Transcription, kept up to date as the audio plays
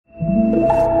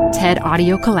TED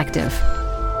Audio Collective.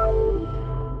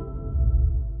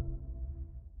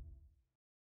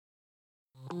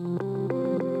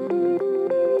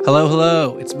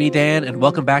 Hello, it's me, Dan, and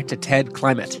welcome back to TED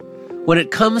Climate. When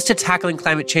it comes to tackling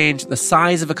climate change, the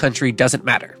size of a country doesn't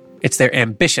matter. It's their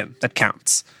ambition that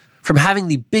counts. From having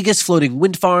the biggest floating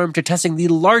wind farm to testing the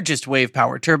largest wave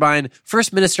power turbine,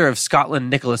 First Minister of Scotland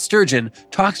Nicola Sturgeon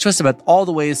talks to us about all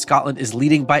the ways Scotland is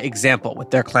leading by example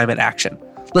with their climate action.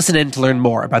 Listen in to learn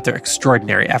more about their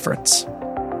extraordinary efforts.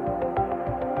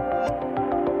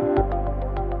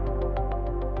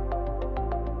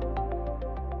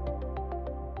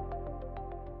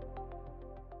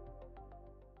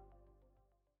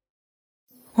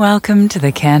 Welcome to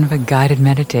the Canva guided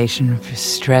meditation for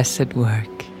stress at work.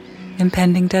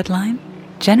 Impending deadline?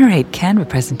 Generate Canva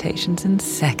presentations in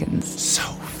seconds. So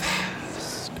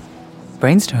fast.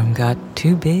 Brainstorm got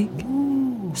too big?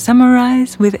 Ooh.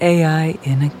 Summarize with AI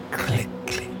in a click.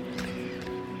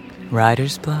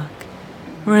 Writer's block?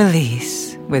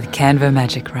 Release with Canva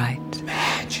Magic Write.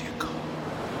 Magical.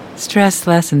 Stress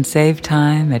less and save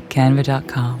time at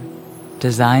canva.com.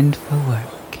 Designed for work.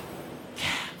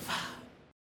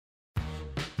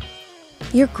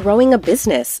 You're growing a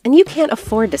business, and you can't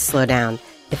afford to slow down.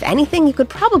 If anything, you could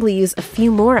probably use a few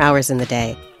more hours in the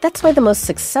day. That's why the most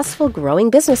successful growing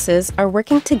businesses are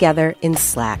working together in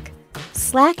Slack.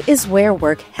 Slack is where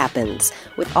work happens,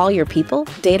 with all your people,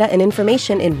 data, and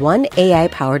information in one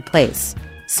AI-powered place.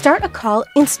 Start a call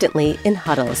instantly in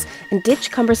huddles and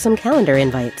ditch cumbersome calendar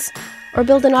invites. Or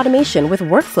build an automation with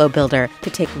Workflow Builder to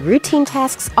take routine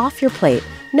tasks off your plate,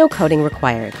 no coding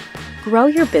required. Grow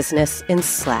your business in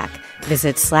Slack.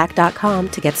 Visit slack.com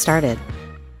to get started.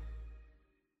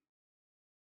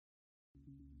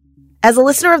 As a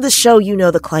listener of the show, you know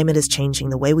the climate is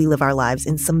changing the way we live our lives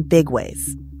in some big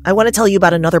ways. I want to tell you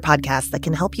about another podcast that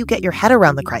can help you get your head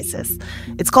around the crisis.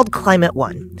 It's called Climate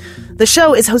One. The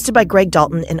show is hosted by Greg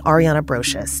Dalton and Ariana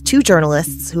Brocious, two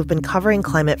journalists who have been covering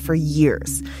climate for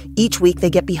years. Each week, they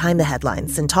get behind the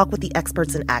headlines and talk with the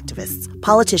experts and activists,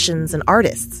 politicians and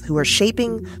artists who are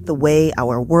shaping the way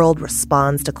our world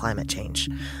responds to climate change.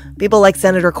 People like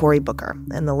Senator Cory Booker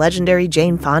and the legendary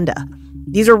Jane Fonda.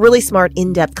 These are really smart,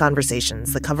 in-depth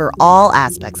conversations that cover all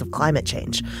aspects of climate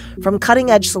change, from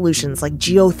cutting-edge solutions like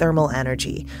geothermal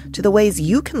energy to the ways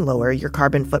you can lower your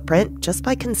carbon footprint just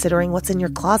by considering what's in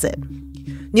your closet.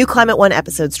 New Climate One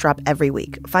episodes drop every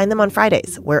week. Find them on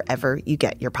Fridays, wherever you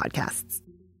get your podcasts.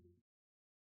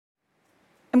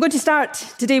 I'm going to start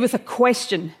today with a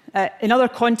question. In other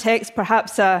contexts,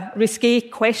 perhaps a risque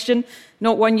question,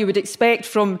 not one you would expect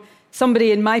from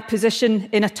somebody in my position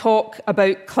in a talk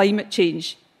about climate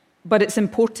change, but it's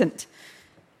important.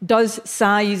 Does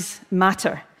size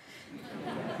matter?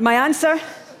 My answer,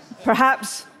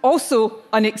 perhaps also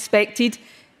unexpected,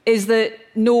 is that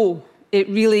no, it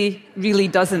really, really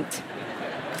doesn't.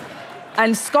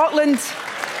 And Scotland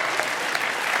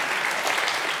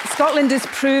is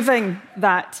proving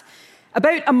that.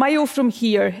 About a mile from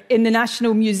here, in the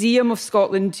National Museum of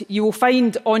Scotland, you will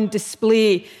find on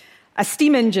display a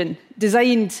steam engine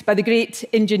designed by the great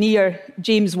engineer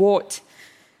James Watt.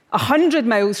 100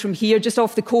 miles from here, just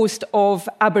off the coast of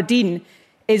Aberdeen,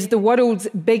 is the world's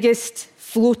biggest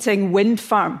floating wind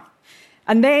farm.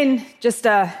 And then, just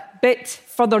a bit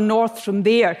further north from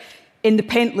there, in the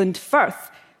Pentland Firth,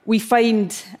 we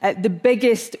find the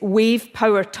biggest wave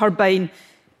power turbine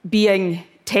being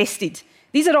tested.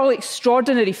 These are all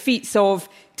extraordinary feats of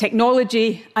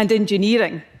technology and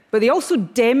engineering. But they also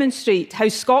demonstrate how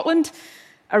Scotland,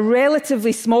 a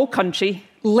relatively small country,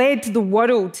 led the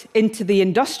world into the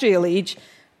industrial age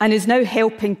and is now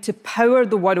helping to power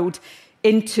the world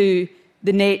into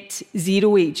the net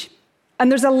zero age.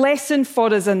 And there's a lesson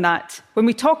for us in that. When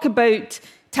we talk about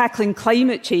tackling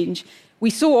climate change, we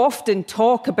so often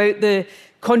talk about the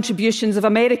contributions of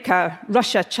America,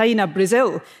 Russia, China,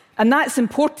 Brazil. And that's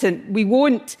important. We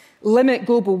won't limit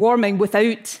global warming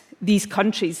without these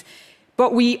countries.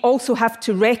 But we also have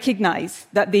to recognise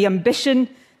that the ambition,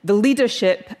 the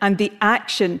leadership and the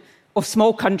action of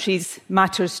small countries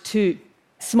matters too.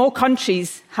 Small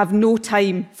countries have no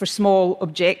time for small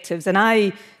objectives, and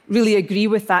I really agree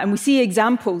with that. And we see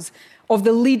examples of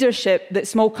the leadership that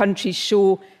small countries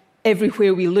show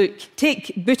everywhere we look.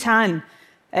 Take Bhutan.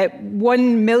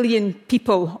 1 million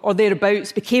people or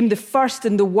thereabouts became the first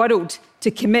in the world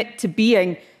to commit to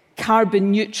being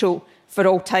carbon neutral for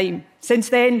all time. Since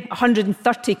then,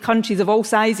 130 countries of all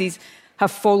sizes have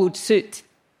followed suit.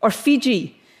 Or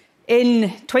Fiji.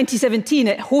 In 2017,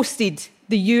 it hosted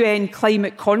the UN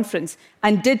Climate Conference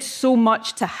and did so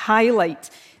much to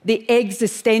highlight the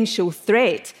existential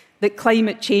threat that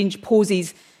climate change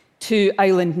poses to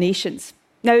island nations.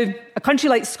 Now, a country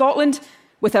like Scotland,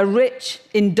 with a rich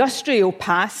industrial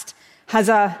past, has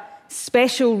a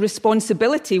special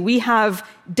responsibility. We have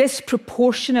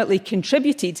disproportionately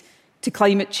contributed to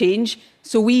climate change,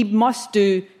 so we must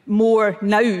do more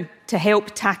now to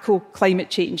help tackle climate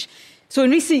change. So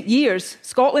in recent years,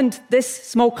 Scotland, this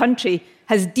small country,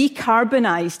 has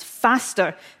decarbonised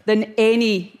faster than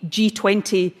any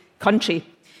G20 country.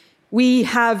 We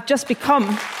have just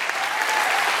become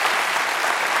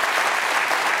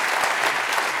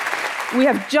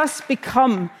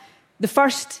the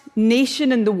first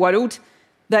nation in the world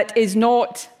that is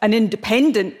not an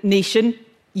independent nation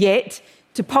yet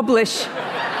to publish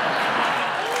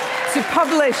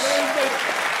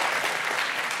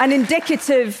an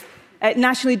indicative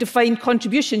nationally defined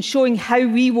contribution showing how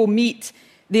we will meet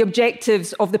the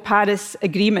objectives of the Paris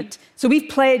Agreement. So we've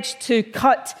pledged to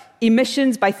cut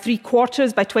emissions by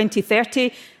 3/4 by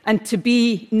 2030 and to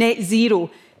be net zero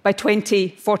by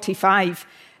 2045.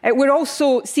 We're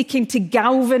also seeking to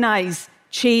galvanise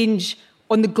change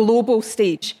on the global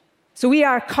stage. So we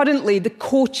are currently the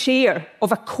co-chair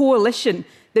of a coalition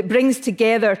that brings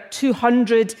together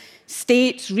 200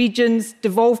 states, regions,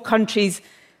 devolved countries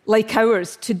like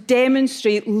ours to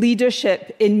demonstrate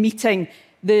leadership in meeting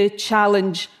the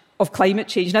challenge of climate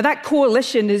change. Now, that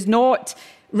coalition is not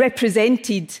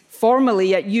represented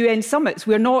formally at UN summits.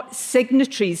 We're not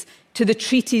signatories to the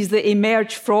treaties that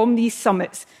emerge from these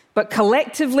summits. But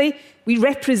collectively, we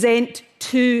represent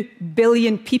 2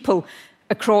 billion people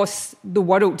across the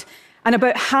world. And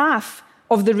about half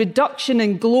of the reduction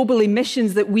in global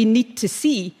emissions that we need to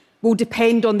see will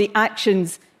depend on the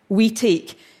actions we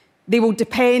take. They will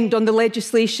depend on the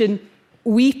legislation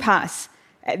we pass,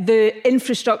 the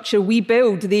infrastructure we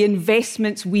build, the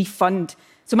investments we fund.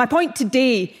 So my point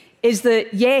today is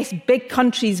that, yes, big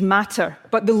countries matter,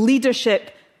 but the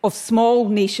leadership of small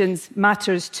nations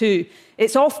matters too.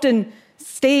 It's often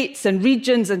states and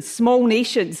regions and small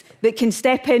nations that can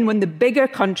step in when the bigger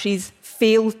countries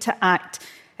fail to act.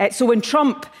 So when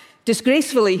Trump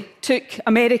disgracefully took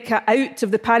America out of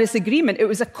the Paris Agreement, it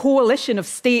was a coalition of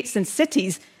states and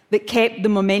cities that kept the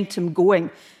momentum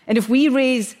going. And if we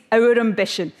raise our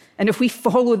ambition and if we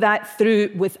follow that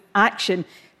through with action,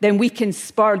 then we can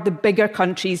spur the bigger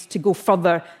countries to go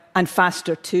further and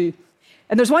faster too.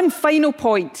 And there's one final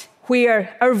point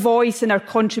where our voice and our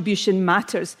contribution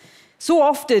matters. So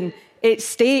often it's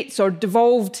states or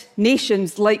devolved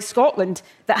nations like Scotland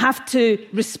that have to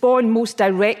respond most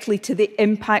directly to the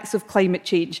impacts of climate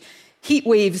change. Heat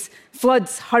waves,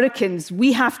 floods, hurricanes,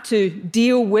 we have to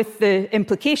deal with the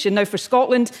implication. Now, for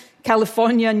Scotland,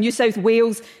 California, New South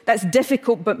Wales, that's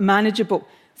difficult but manageable.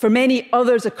 For many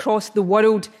others across the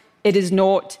world, it is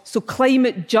not. So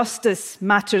climate justice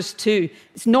matters too.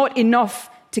 It's not enough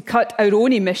to cut our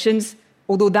own emissions,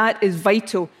 although that is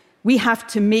vital. We have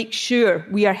to make sure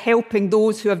we are helping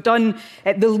those who have done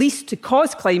the least to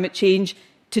cause climate change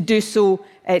to do so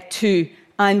too.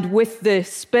 And with the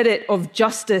spirit of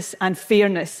justice and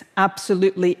fairness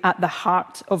absolutely at the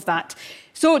heart of that.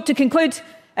 So to conclude,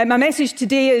 my message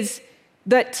today is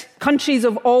that countries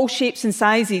of all shapes and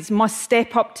sizes must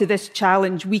step up to this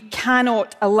challenge. We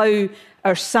cannot allow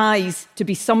our size to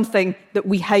be something that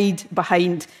we hide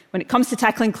behind. When it comes to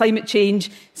tackling climate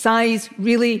change, size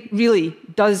really, really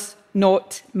does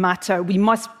not matter. We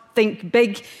must think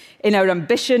big in our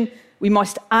ambition, we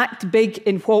must act big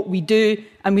in what we do,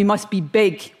 and we must be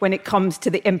big when it comes to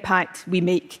the impact we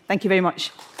make. Thank you very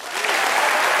much.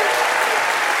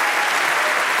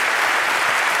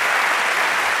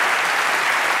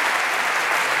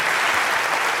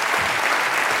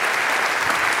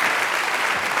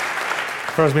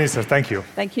 First Minister, thank you.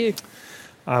 Thank you.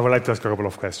 I would like to ask a couple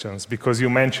of questions, because you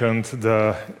mentioned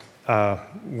the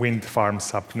wind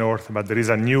farms up north, but there is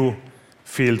a new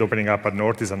field opening up at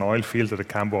north. It's an oil field, the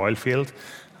Cambo oil field.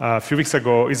 A few weeks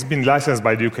ago, it's been licensed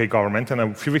by the UK government, and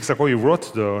a few weeks ago you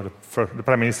wrote the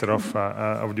Prime Minister of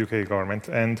the UK government,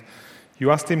 and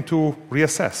you asked him to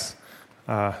reassess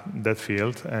that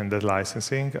field and that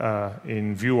licensing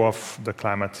in view of the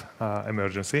climate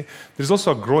emergency. There's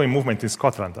also a growing movement in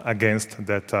Scotland against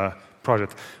that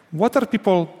project. What are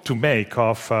people to make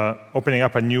of opening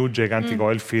up a new gigantic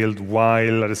oil field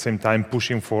while at the same time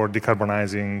pushing for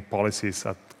decarbonizing policies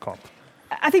at COP?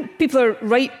 I think people are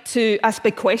right to ask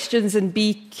big questions and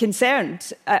be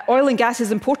concerned. Oil and gas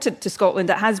is important to Scotland.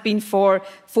 It has been for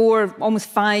almost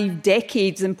 5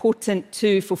 decades, important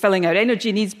to fulfilling our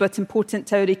energy needs, but important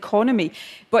to our economy.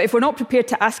 But if we're not prepared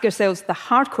to ask ourselves the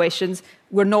hard questions,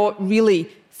 we're not really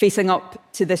facing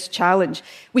up to this challenge.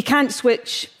 We can't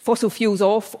switch fossil fuels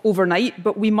off overnight,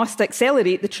 but we must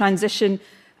accelerate the transition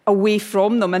away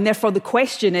from them. And therefore the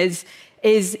question is,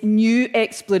 is new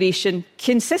exploration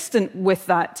consistent with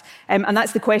that? And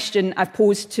that's the question I've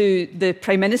posed to the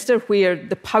Prime Minister, where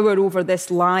the power over this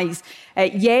lies.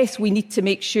 Yes, we need to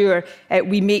make sure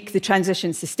we make the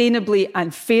transition sustainably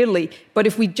and fairly, but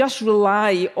if we just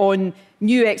rely on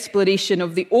new exploration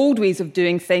of the old ways of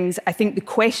doing things, I think the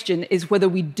question is whether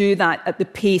we do that at the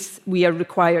pace we are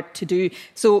required to do.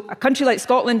 So a country like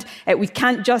Scotland, we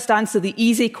can't just answer the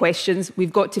easy questions.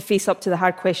 We've got to face up to the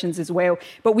hard questions as well.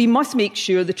 But we must make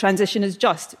sure the transition is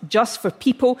just for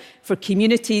people, for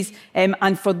communities,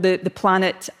 and for the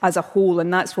planet as a whole.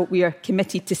 And that's what we are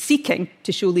committed to seeking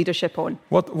to show leadership on.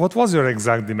 What was your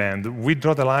exact demand?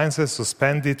 Withdraw the license,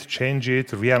 suspend it, change it,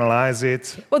 reanalyze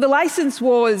it? Well, the licence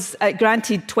was granted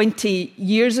 20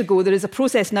 years ago. There is a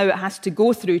process now it has to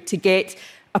go through to get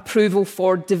approval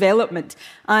for development.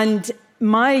 And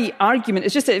my argument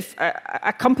is just that if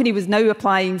a company was now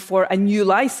applying for a new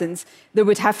licence, there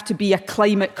would have to be a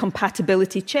climate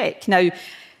compatibility check. Now,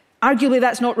 arguably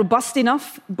that's not robust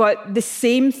enough, but the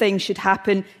same thing should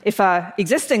happen if an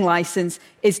existing licence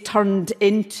is turned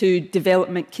into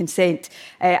development consent.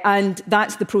 And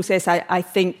that's the process I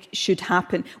think should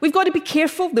happen. We've got to be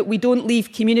careful that we don't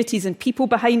leave communities and people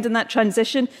behind in that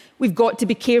transition. We've got to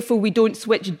be careful we don't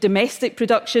switch domestic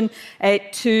production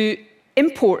to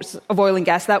imports of oil and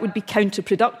gas. That would be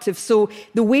counterproductive. So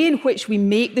the way in which we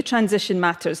make the transition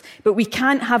matters, but we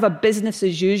can't have a business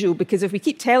as usual, because if we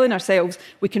keep telling ourselves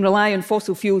we can rely on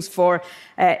fossil fuels for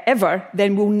ever,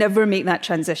 then we'll never make that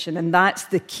transition. And that's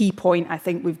the key point I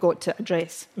think we've got to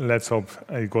address. Let's hope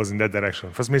it goes in that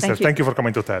direction. First Minister, thank you for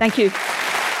coming to TED. Thank you.